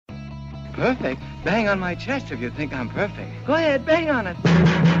Perfect? Bang on my chest if you think I'm perfect. Go ahead, bang on it.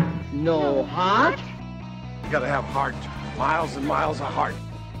 No heart? You gotta have heart. Miles and miles of heart.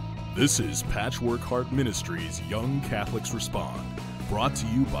 This is Patchwork Heart Ministries' Young Catholics Respond, brought to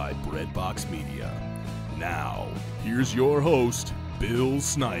you by Breadbox Media. Now, here's your host, Bill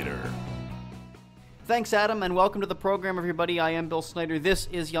Snyder. Thanks, Adam, and welcome to the program, everybody. I am Bill Snyder. This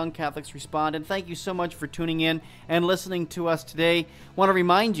is Young Catholics Respond, and thank you so much for tuning in and listening to us today. I want to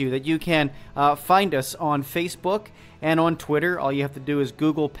remind you that you can find us on Facebook and on Twitter. All you have to do is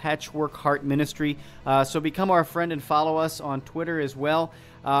Google Patchwork Heart Ministry. So become our friend and follow us on Twitter as well.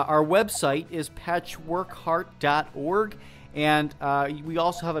 Our website is patchworkheart.org. And we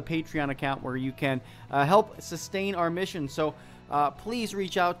also have a Patreon account where you can help sustain our mission. So please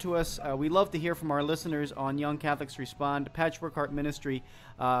reach out to us. We love to hear from our listeners on Young Catholics Respond. Patchwork Heart Ministry,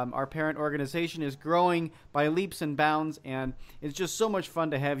 our parent organization, is growing by leaps and bounds, and it's just so much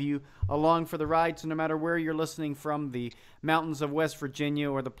fun to have you along for the ride. So no matter where you're listening from, the mountains of West Virginia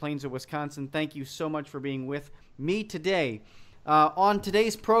or the plains of Wisconsin, thank you so much for being with me today. On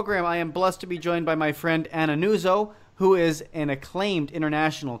today's program, I am blessed to be joined by my friend Anna Nuzzo, who is an acclaimed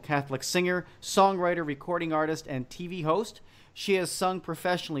international Catholic singer, songwriter, recording artist, and TV host. She has sung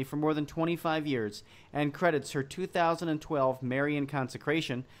professionally for more than 25 years and credits her 2012 Marian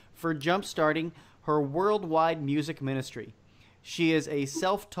consecration for jump-starting her worldwide music ministry. She is a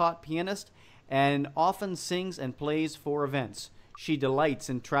self-taught pianist and often sings and plays for events. She delights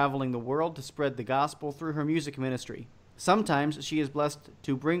in traveling the world to spread the gospel through her music ministry. Sometimes she is blessed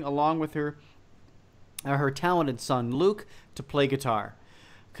to bring along with her her talented son, Luke, to play guitar.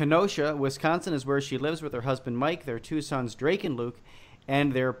 Kenosha, Wisconsin is where she lives with her husband, Mike, their two sons, Drake and Luke,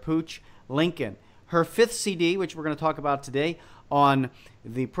 and their pooch, Lincoln. Her fifth CD, which we're going to talk about today on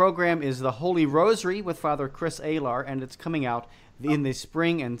the program, is The Holy Rosary with Father Chris Alar, and it's coming out in the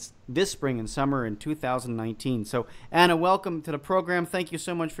spring and summer in 2019. So, Anna, welcome to the program. Thank you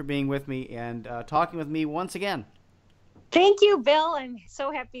so much for being with me and talking with me once again. Thank you, Bill. I'm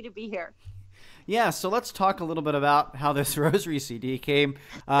so happy to be here. Yeah, so let's talk a little bit about how this Rosary CD came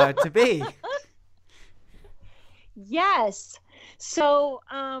to be. Yes. So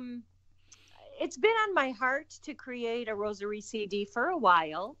it's been on my heart to create a Rosary CD for a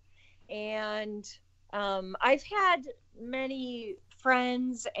while. And I've had many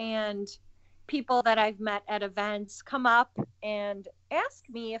friends and people that I've met at events come up and ask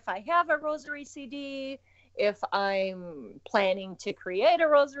me if I have a Rosary CD, if I'm planning to create a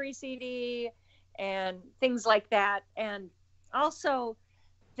Rosary CD, and things like that. And also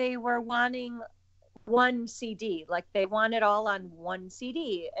they were wanting one CD, like they want it all on one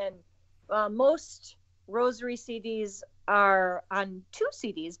CD. And most Rosary CDs are on two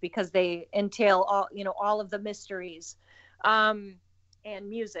CDs because they entail all of the mysteries and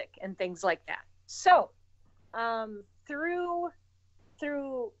music and things like that. So through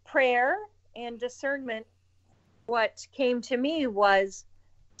prayer and discernment, what came to me was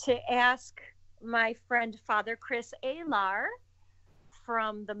to ask my friend Father Chris Alar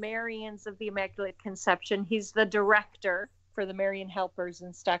from the Marians of the Immaculate Conception. He's the director for the Marian Helpers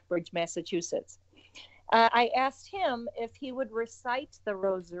in Stockbridge, Massachusetts. I asked him if he would recite the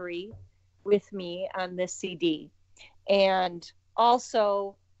Rosary with me on this CD. And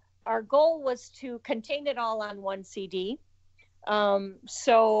also, our goal was to contain it all on one CD.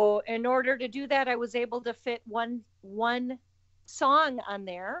 So in order to do that, I was able to fit one song on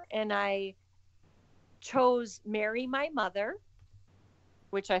there, and I chose Mary, My Mother,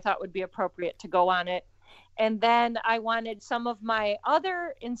 which I thought would be appropriate to go on it. And then I wanted some of my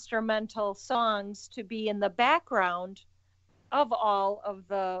other instrumental songs to be in the background of all of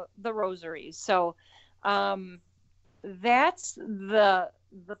the rosaries. So that's the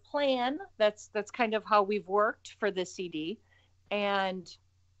plan. That's kind of how we've worked for this CD. And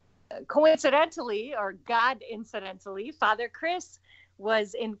coincidentally, or God incidentally, Father Chris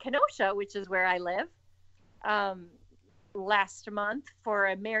was in Kenosha, which is where I live, last month for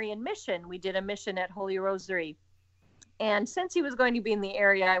a Marian mission. We did a mission at Holy Rosary. And since he was going to be in the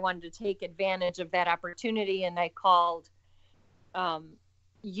area, I wanted to take advantage of that opportunity. And I called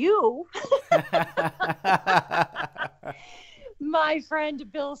you, my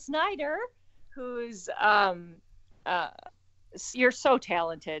friend Bill Snyder, who's, you're so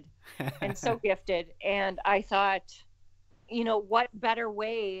talented and so gifted. And I thought, what better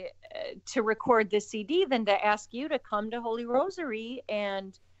way to record this CD than to ask you to come to Holy Rosary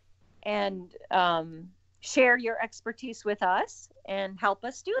and share your expertise with us and help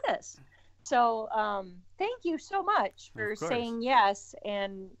us do this. So thank you so much for saying yes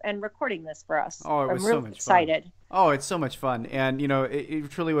and recording this for us. Oh, it was I'm really so much excited. fun. Oh, it's so much fun, and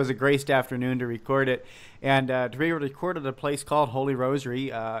it truly was a graced afternoon to record it, and to be able to record at a place called Holy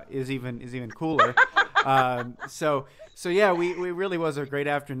Rosary is even cooler. So yeah, we really was a great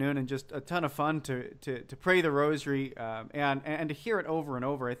afternoon and just a ton of fun to pray the Rosary and to hear it over and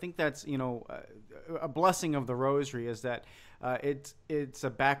over. I think that's a blessing of the Rosary is that it's a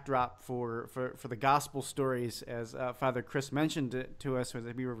backdrop for the gospel stories, as Father Chris mentioned it to us as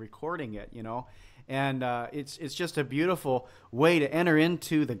we were recording it, and it's just a beautiful way to enter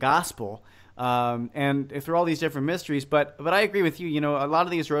into the gospel and through all these different mysteries. But I agree with you. A lot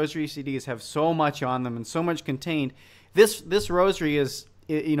of these Rosary CDs have so much on them and so much contained. This Rosary is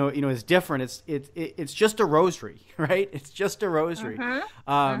is different. It's just a rosary, right? It's just a rosary.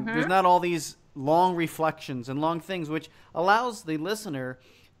 There's not all these long reflections and long things, which allows the listener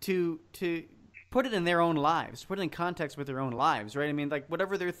to put it in their own lives, put it in context with their own lives, right? I mean, like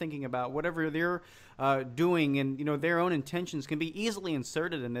whatever they're thinking about, whatever they're doing, and their own intentions can be easily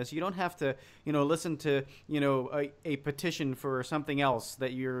inserted in this. You don't have to listen to a petition for something else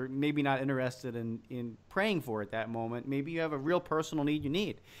that you're maybe not interested in praying for at that moment. Maybe you have a real personal need you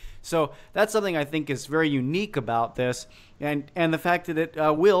need. So that's something I think is very unique about this, and the fact that it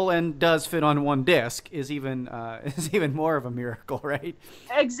will and does fit on one disc is even more of a miracle, right?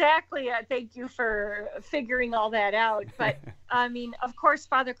 Exactly. Thank you for figuring all that out. But I mean, of course,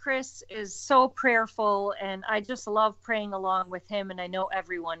 Father Chris is so prayerful, and I just love praying along with him, and I know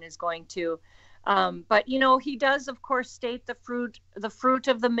everyone is going to. But he does, of course, state the fruit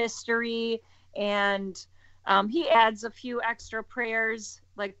of the mystery, and he adds a few extra prayers,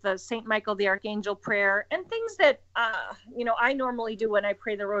 like the St. Michael the Archangel prayer, and things that, I normally do when I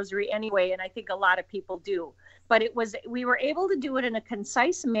pray the Rosary anyway, and I think a lot of people do. But we were able to do it in a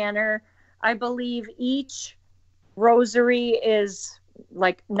concise manner. I believe each Rosary is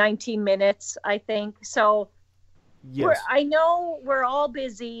like 19 minutes, I think. So yes. I know we're all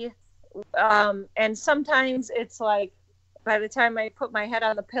busy, and sometimes it's like, by the time I put my head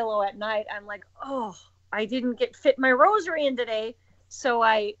on the pillow at night, I'm like, oh, I didn't fit my Rosary in today. So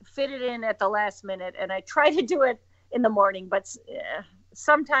I fit it in at the last minute, and I try to do it in the morning, but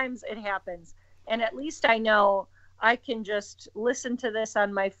sometimes it happens. And at least I know I can just listen to this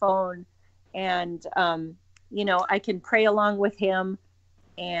on my phone, and, I can pray along with him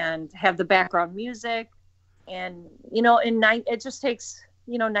and have the background music. And, it just takes,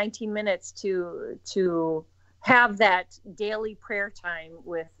 19 minutes to have that daily prayer time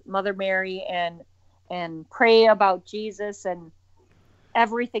with Mother Mary and pray about Jesus and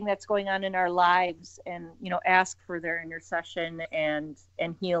everything that's going on in our lives, and ask for their intercession and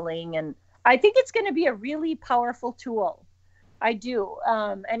healing. And I think it's going to be a really powerful tool. I do.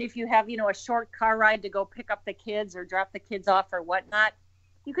 And if you have a short car ride to go pick up the kids or drop the kids off or whatnot,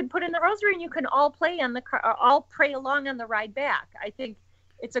 you can put in the Rosary and you can all pray along on the ride back. I think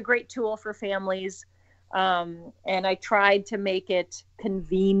it's a great tool for families, and I tried to make it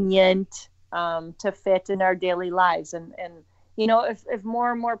convenient to fit in our daily lives. And if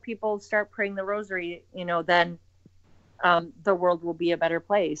more and more people start praying the Rosary, then the world will be a better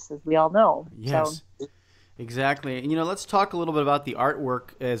place, as we all know. Yes, so. Exactly. And, let's talk a little bit about the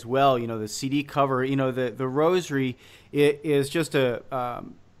artwork as well. The CD cover, the Rosary is just is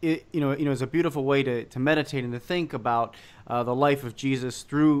a beautiful way to meditate and to think about the life of Jesus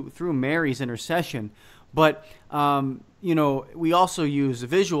through Mary's intercession. But, we also use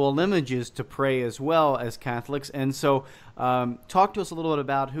visual images to pray as well as Catholics. And so talk to us a little bit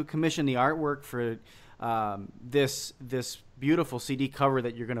about who commissioned the artwork for this beautiful CD cover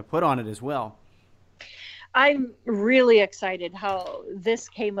that you're going to put on it as well. I'm really excited how this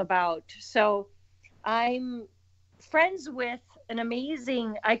came about. So I'm friends with an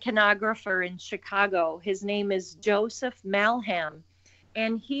amazing iconographer in Chicago. His name is Joseph Malham,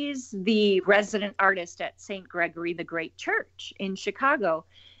 and he's the resident artist at St. Gregory the Great Church in Chicago.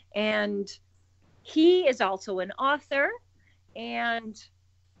 And he is also an author, and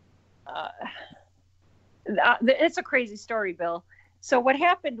it's a crazy story, Bill. So what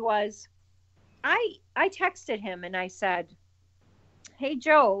happened was I texted him and I said, hey,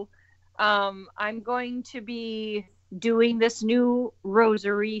 Joe, I'm going to be doing this new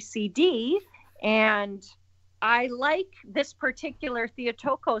Rosary CD, and I like this particular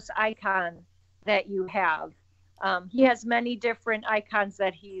Theotokos icon that you have. He has many different icons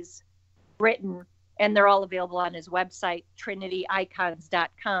that he's written, and they're all available on his website,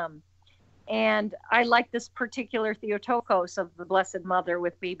 trinityicons.com. And I like this particular Theotokos of the Blessed Mother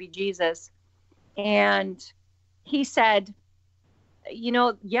with baby Jesus. And he said,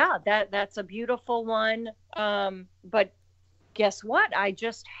 yeah, that's a beautiful one. But guess what? I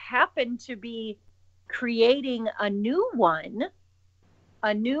just happened to be creating a new one,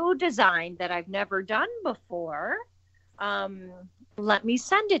 a new design that I've never done before. Let me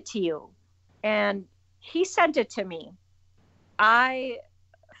send it to you. And he sent it to me. I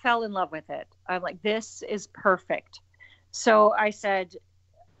fell in love with it. I'm like, this is perfect. So I said,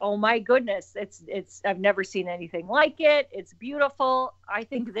 oh my goodness, I've never seen anything like it. It's beautiful. I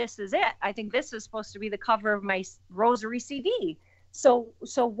think this is it. I think this is supposed to be the cover of my Rosary CD. So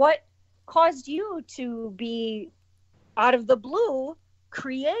what caused you to be out of the blue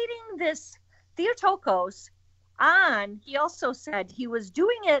creating this Theotokos he also said he was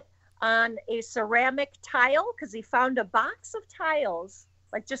doing it on a ceramic tile because he found a box of tiles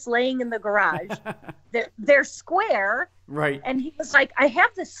like just laying in the garage. They're square. Right. And he was like, I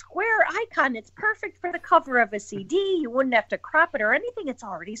have this square icon. It's perfect for the cover of a CD. You wouldn't have to crop it or anything. It's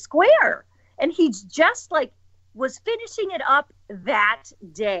already square. And he just like was finishing it up that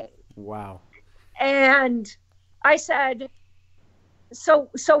day. Wow. And I said, so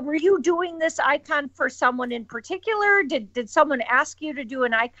were you doing this icon for someone in particular? Did someone ask you to do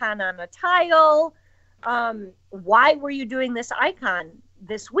an icon on a tile? Why were you doing this icon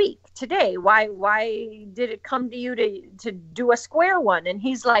this week, today? Why did it come to you to do a square one? And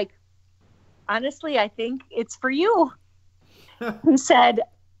he's like, honestly, I think it's for you. He said,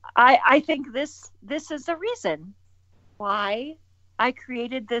 I think this is the reason why I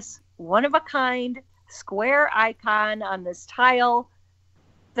created this one of a kind square icon on this tile.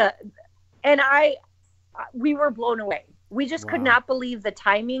 We were blown away. We just could not believe the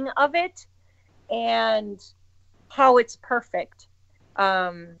timing of it and how it's perfect.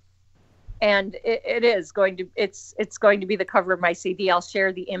 And it's going to be the cover of my CD. I'll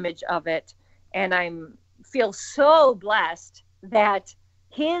share the image of it. And feel so blessed that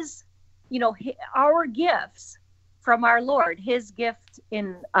our gifts from our Lord, his gift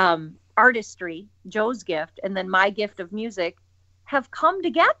in artistry, Joe's gift, and then my gift of music have come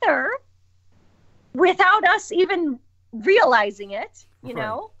together without us even realizing it,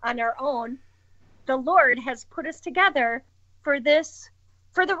 on our own. The Lord has put us together for the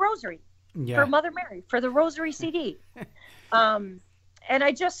Rosary, for Mother Mary, for the Rosary CD. And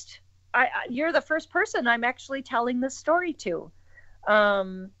you're the first person I'm actually telling this story to.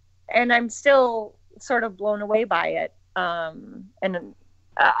 And I'm still sort of blown away by it. And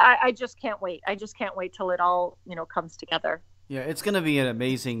I just can't wait. I just can't wait till it all, comes together. Yeah, it's going to be an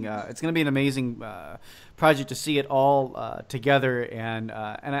amazing. Project to see it all together, and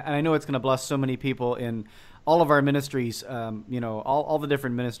I know it's going to bless so many people in all of our ministries. All the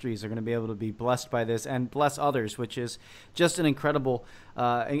different ministries are going to be able to be blessed by this and bless others, which is just an incredible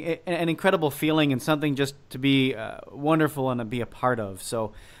feeling and something just to be wonderful and to be a part of.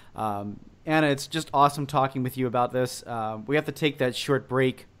 So, Anna, it's just awesome talking with you about this. We have to take that short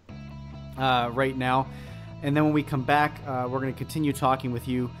break right now. And then when we come back, we're going to continue talking with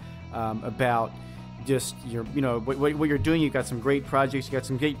you about just your, what you're doing. You've got some great projects. You've got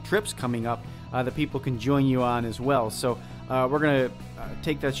some great trips coming up that people can join you on as well. So we're going to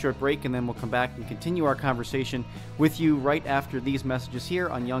take that short break, and then we'll come back and continue our conversation with you right after these messages here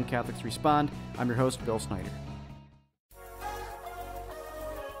on Young Catholics Respond. I'm your host, Bill Snyder.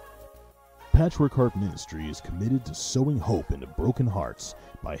 Patchwork Heart Ministry is committed to sowing hope into broken hearts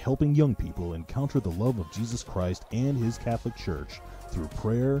by helping young people encounter the love of Jesus Christ and His Catholic Church through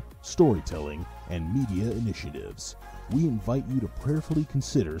prayer, storytelling, and media initiatives. We invite you to prayerfully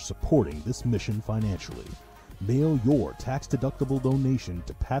consider supporting this mission financially. Mail your tax-deductible donation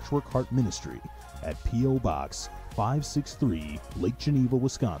to Patchwork Heart Ministry at P.O. Box 563, Lake Geneva,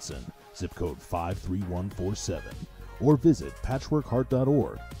 Wisconsin, zip code 53147. Or visit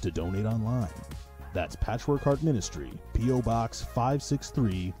patchworkheart.org to donate online. That's Patchwork Heart Ministry, P.O. Box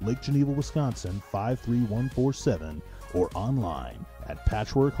 563, Lake Geneva, Wisconsin 53147, or online at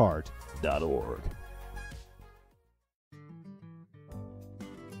patchworkheart.org.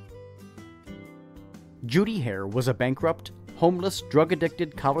 Judy Hare was a bankrupt, homeless,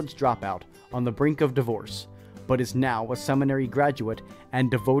 drug-addicted college dropout on the brink of divorce, but is now a seminary graduate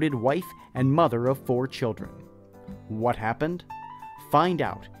and devoted wife and mother of 4 children. What happened? Find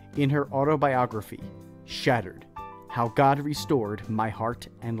out in her autobiography, Shattered: How God Restored My Heart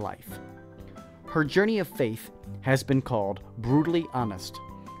and Life. Her journey of faith has been called brutally honest,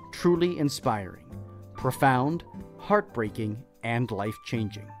 truly inspiring, profound, heartbreaking, and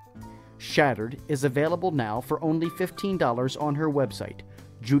life-changing. Shattered is available now for only $15 on her website,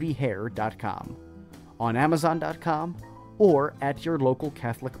 judyhare.com, on Amazon.com, or at your local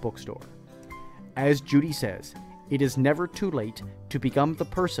Catholic bookstore. As Judy says, it is never too late to become the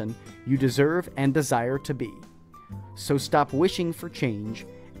person you deserve and desire to be. So stop wishing for change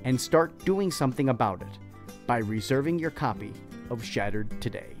and start doing something about it by reserving your copy of Shattered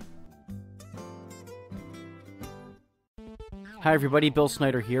today. Hi everybody, Bill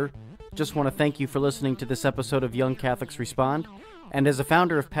Snyder here. Just want to thank you for listening to this episode of Young Catholics Respond. And as a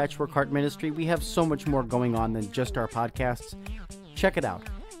founder of Patchwork Heart Ministry, we have so much more going on than just our podcasts. Check it out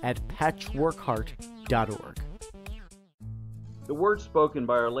at patchworkheart.org. The words spoken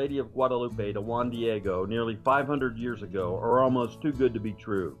by Our Lady of Guadalupe to Juan Diego nearly 500 years ago are almost too good to be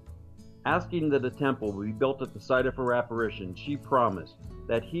true. Asking that a temple be built at the site of her apparition, she promised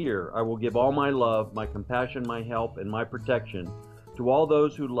that here I will give all my love, my compassion, my help, and my protection to all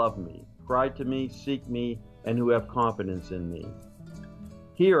those who love me, cry to me, seek me, and who have confidence in me.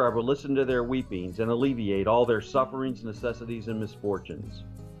 Here I will listen to their weepings and alleviate all their sufferings, necessities, and misfortunes.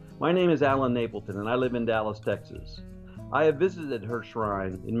 My name is Alan Napleton, and I live in Dallas, Texas. I have visited her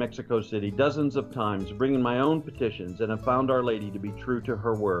shrine in Mexico City dozens of times, bringing my own petitions, and have found Our Lady to be true to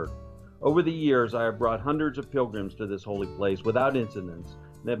her word. Over the years, I have brought hundreds of pilgrims to this holy place without incidents,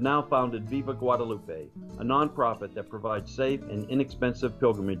 and have now founded Viva Guadalupe, a nonprofit that provides safe and inexpensive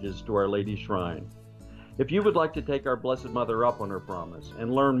pilgrimages to Our Lady's shrine. If you would like to take our Blessed Mother up on her promise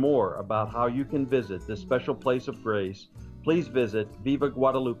and learn more about how you can visit this special place of grace, please visit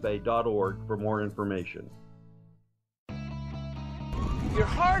vivaguadalupe.org for more information. Your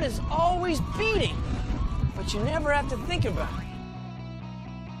heart is always beating, but you never have to think about it.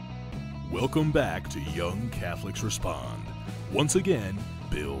 Welcome back to Young Catholics Respond. Once again,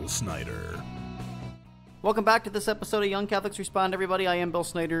 Bill Snyder. Welcome back to this episode of Young Catholics Respond, everybody. I am Bill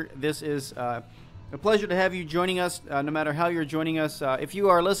Snyder. This is a pleasure to have you joining us, no matter how you're joining us. If you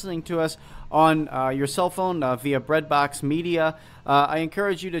are listening to us on your cell phone via Breadbox Media, I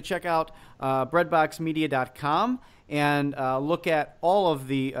encourage you to check out breadboxmedia.com and look at all of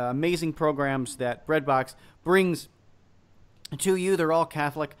the amazing programs that Breadbox brings to you. They're all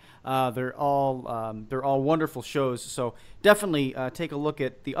Catholic. They're all wonderful shows. So definitely take a look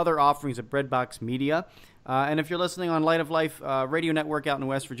at the other offerings of Breadbox Media. And if you're listening on Light of Life Radio Network out in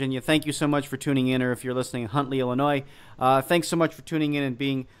West Virginia, thank you so much for tuning in. Or if you're listening in Huntley, Illinois, thanks so much for tuning in and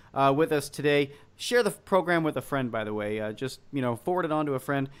being with us today. Share the program with a friend, by the way. Just forward it on to a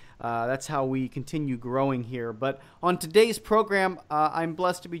friend. That's how we continue growing here. But on today's program, I'm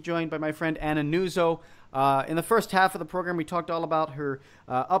blessed to be joined by my friend Anna Nuzzo. In the first half of the program, we talked all about her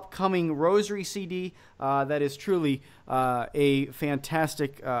upcoming Rosary CD. That is truly a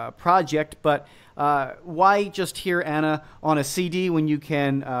fantastic project. But why just hear Anna on a CD when you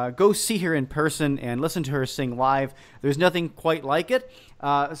can go see her in person and listen to her sing live? There's nothing quite like it.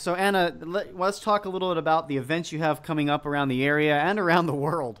 So Anna, let's talk a little bit about the events you have coming up around the area and around the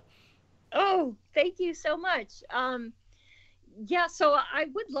world. Oh, thank you so much. Yeah, so I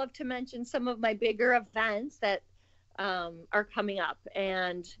would love to mention some of my bigger events that are coming up.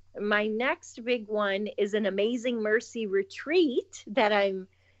 And my next big one is an Amazing Mercy retreat that I'm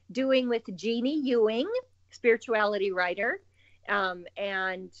doing with Jeannie Ewing, spirituality writer.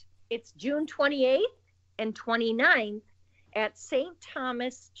 And it's June 28th and 29th at St.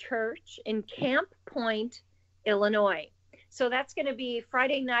 Thomas Church in Camp Point, Illinois. So that's going to be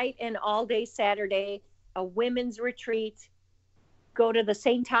Friday night and all day Saturday, a women's retreat. Go to the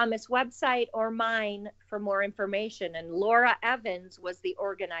St. Thomas website or mine for more information. And Laura Evans was the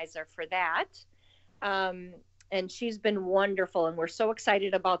organizer for that. And she's been wonderful. And we're so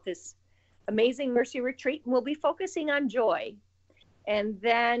excited about this Amazing Mercy retreat. And we'll be focusing on joy. And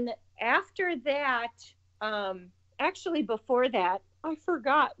then after that, actually before that, I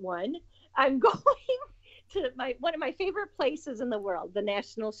forgot one. I'm going to one of my favorite places in the world, the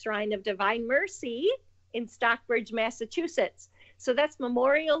National Shrine of Divine Mercy in Stockbridge, Massachusetts. So that's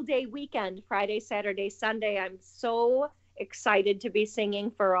Memorial Day weekend, Friday, Saturday, Sunday. I'm so excited to be singing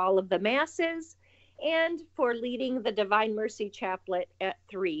for all of the masses and for leading the Divine Mercy Chaplet at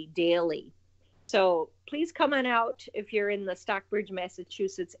 3 daily. So please come on out if you're in the Stockbridge,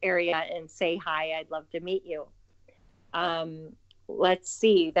 Massachusetts area and say hi. I'd love to meet you. Let's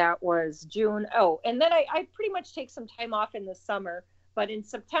see, that was June. Oh, and then I pretty much take some time off in the summer. But in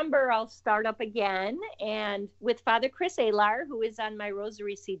September, I'll start up again. And with Father Chris Alar, who is on my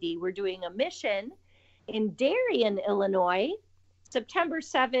Rosary CD, we're doing a mission in Darien, Illinois, September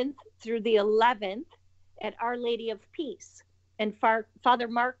 7th through the 11th at Our Lady of Peace. And Father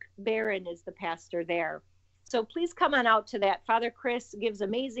Mark Barron is the pastor there. So please come on out to that. Father Chris gives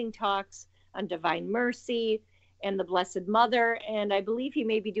amazing talks on Divine Mercy and the Blessed Mother. And I believe he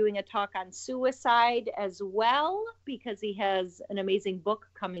may be doing a talk on suicide as well, because he has an amazing book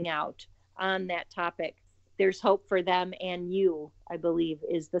coming out on that topic. There's Hope for Them and You, I believe,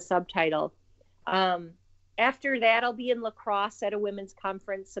 is the subtitle. After that, I'll be in La Crosse at a women's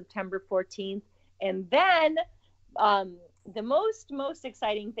conference September 14th. And then the most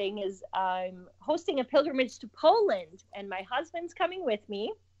exciting thing is I'm hosting a pilgrimage to Poland, and my husband's coming with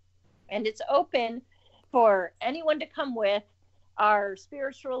me, and it's open for anyone to come with. Our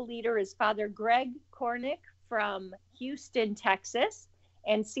spiritual leader is Father Greg Kornick from Houston, Texas,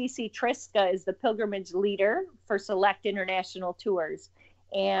 and Cece Triska is the pilgrimage leader for Select International Tours.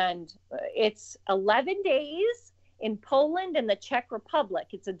 And it's 11 days in Poland and the Czech Republic.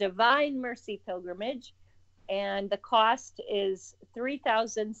 It's a Divine Mercy pilgrimage, and the cost is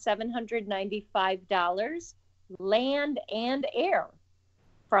 $3,795, land and air,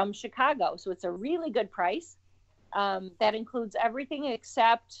 from Chicago. So it's a really good price. That includes everything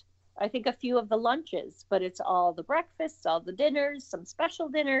except, I think, a few of the lunches, but it's all the breakfasts, all the dinners, some special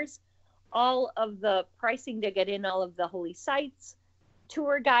dinners, all of the pricing to get in all of the holy sites,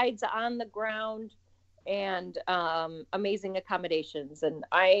 tour guides on the ground, and amazing accommodations. And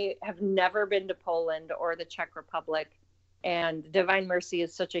I have never been to Poland or the Czech Republic, and Divine Mercy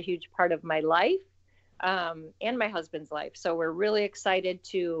is such a huge part of my life. And my husband's life. So we're really excited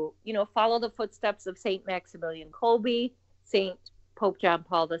to, follow the footsteps of St. Maximilian Kolbe, St. Pope John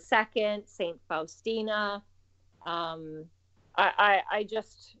Paul II, St. Faustina. I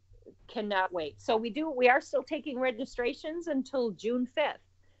just cannot wait. So we are still taking registrations until June 5th.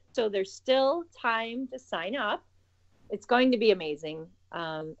 So there's still time to sign up. It's going to be amazing.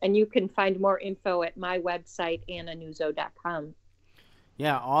 And you can find more info at my website, annanuzzo.com.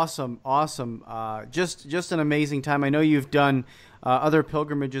 Yeah, awesome. Just an amazing time. I know you've done other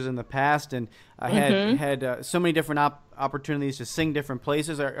pilgrimages in the past, and had so many different opportunities to sing different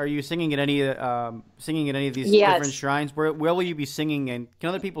places. Are you singing at any of these different shrines? Where will you be singing? And can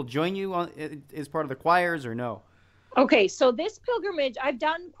other people join you as part of the choirs, or no? Okay, so this pilgrimage, I've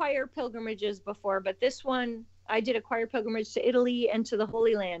done choir pilgrimages before, but this one, I did a choir pilgrimage to Italy and to the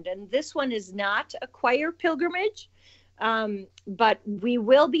Holy Land, and this one is not a choir pilgrimage. But we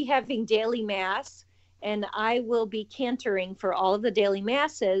will be having daily mass, and I will be cantering for all of the daily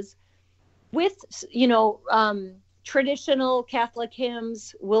masses with, traditional Catholic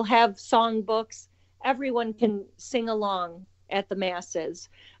hymns. We'll have songbooks. Everyone can sing along at the masses.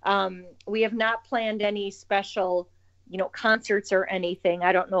 We have not planned any special, concerts or anything.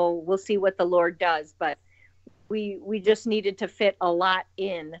 I don't know. We'll see what the Lord does, but we just needed to fit a lot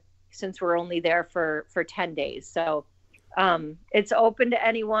in since we're only there for 10 days. So it's open to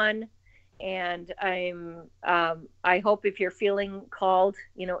anyone, and I hope if you're feeling called,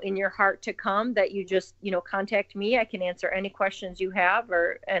 in your heart to come, that you just, contact me. I can answer any questions you have,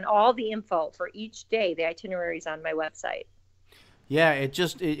 and all the info for each day. The itinerary is on my website. Yeah,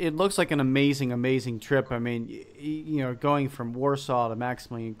 it looks like an amazing trip. I mean, going from Warsaw to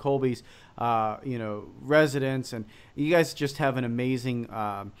Maximilian Kolbe's, residence, and you guys just have an amazing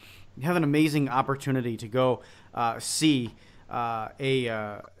opportunity to go see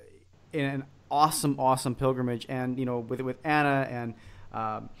an awesome pilgrimage, and with Anna and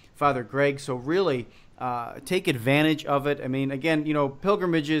Father Greg. So really take advantage of it. I mean, again,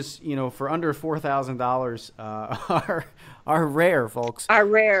 pilgrimages, for under $4,000 are rare, folks. Are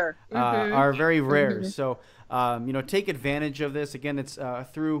rare. Are very rare. So take advantage of this. Again, it's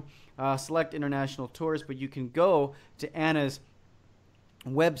through Select International Tours, but you can go to Anna's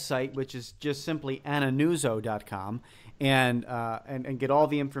website, which is just simply annanuzzo.com, and get all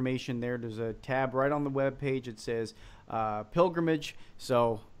the information there. There's a tab right on the web page. It says pilgrimage,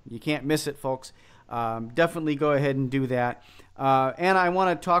 so you can't miss it, folks. Definitely go ahead and do that. Anna, I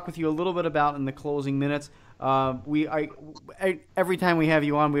want to talk with you a little bit about, in the closing minutes, every time we have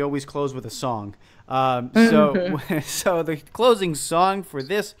you on, we always close with a song. So the closing song for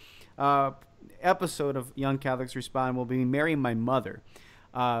this episode of Young Catholics Respond will be "Mary, My Mother."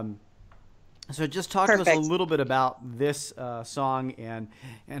 So just talk to us a little bit about this song and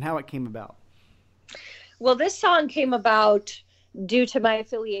how it came about. Well, this song came about due to my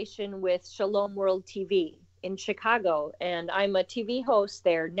affiliation with Shalom World TV in Chicago, and I'm a TV host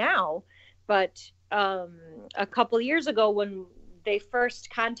there now. But a couple of years ago, when they first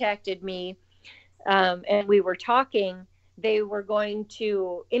contacted me and we were talking, they were going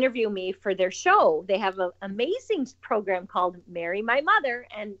to interview me for their show. They have an amazing program called Mary, My Mother,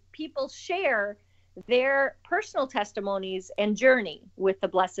 and people share their personal testimonies and journey with the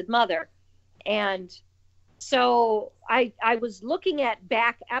Blessed Mother. And so I was looking at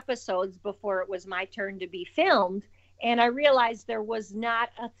back episodes before it was my turn to be filmed, and I realized there was not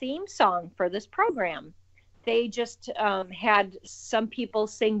a theme song for this program. They just had some people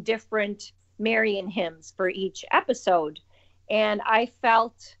sing different Marian hymns for each episode. And I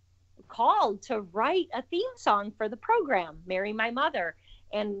felt called to write a theme song for the program, Mary My Mother.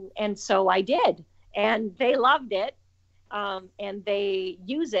 And so I did, and they loved it. And they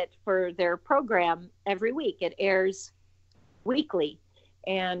use it for their program every week. It airs weekly.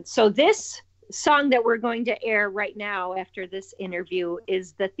 And so this song that we're going to air right now after this interview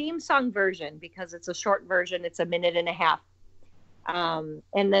is the theme song version, because it's a short version. It's 1.5 minutes.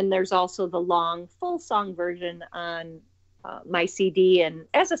 And then there's also the long full song version on my CD and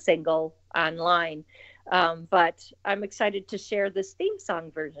as a single online. But I'm excited to share this theme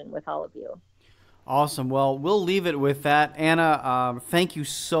song version with all of you. Awesome. Well, we'll leave it with that. Anna, thank you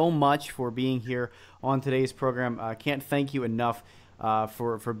so much for being here on today's program. I can't thank you enough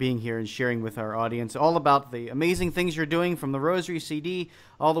for being here and sharing with our audience all about the amazing things you're doing, from the Rosary CD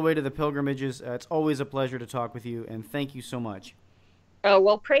all the way to the pilgrimages. It's always a pleasure to talk with you, and thank you so much. Oh,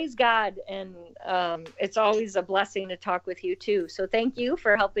 well, praise God. And it's always a blessing to talk with you, too. So thank you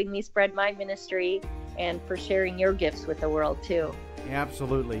for helping me spread my ministry and for sharing your gifts with the world, too.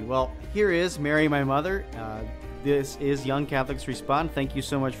 Absolutely. Well, here is Mary My Mother. This is Young Catholics Respond. Thank you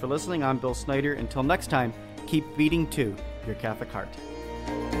so much for listening. I'm Bill Snyder. Until next time, keep beating to your Catholic heart.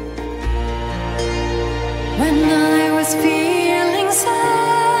 When I was feeling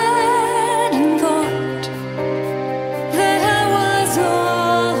sad and thought that I was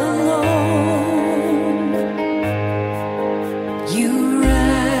all alone, you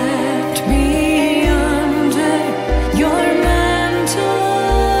wrapped me under your mantle,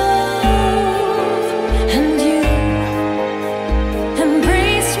 and you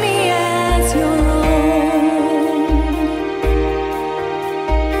embraced me as your own.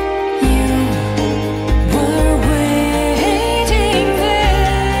 You were waiting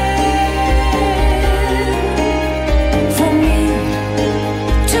there for me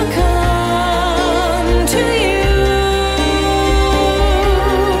to come to you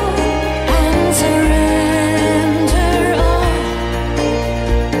and surrender all.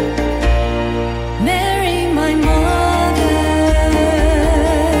 Mary, my mother.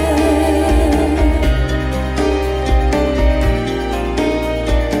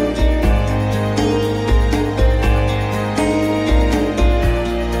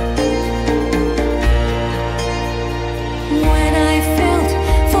 When I felt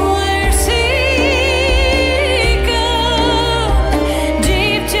forsaken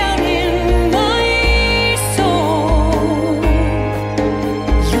deep down in my soul,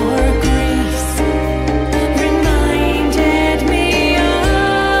 your grace reminded me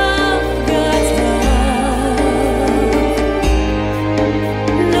of God's love.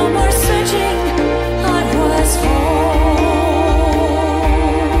 No more searching, I was home.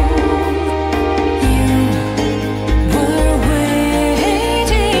 You were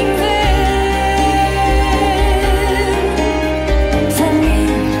waiting there for me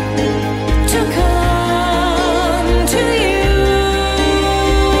to come to you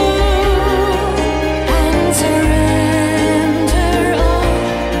and surrender all.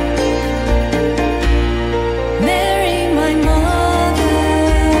 Mary, my mother.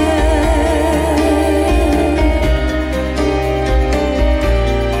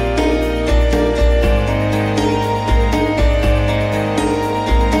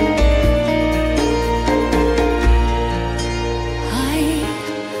 I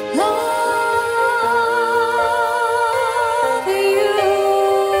love you.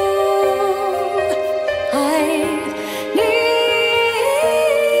 I need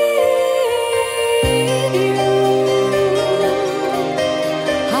you.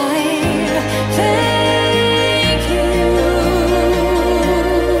 I thank you. You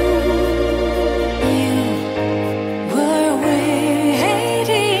were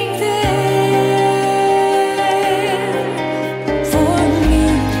waiting there for me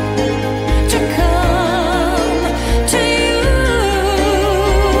to come to you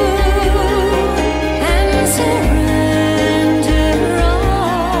and surrender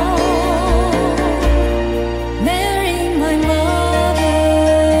all. Mary, my mother.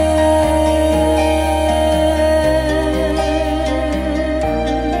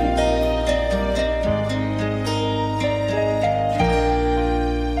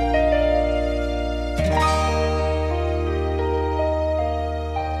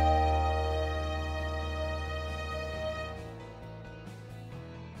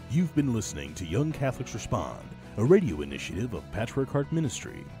 You've been listening to Young Catholics Respond, a radio initiative of Patchwork Heart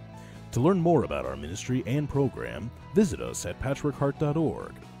Ministry. To learn more about our ministry and program, visit us at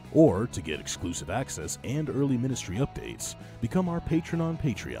patchworkheart.org. Or to get exclusive access and early ministry updates, become our patron on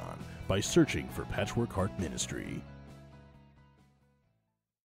Patreon by searching for Patchwork Heart Ministry.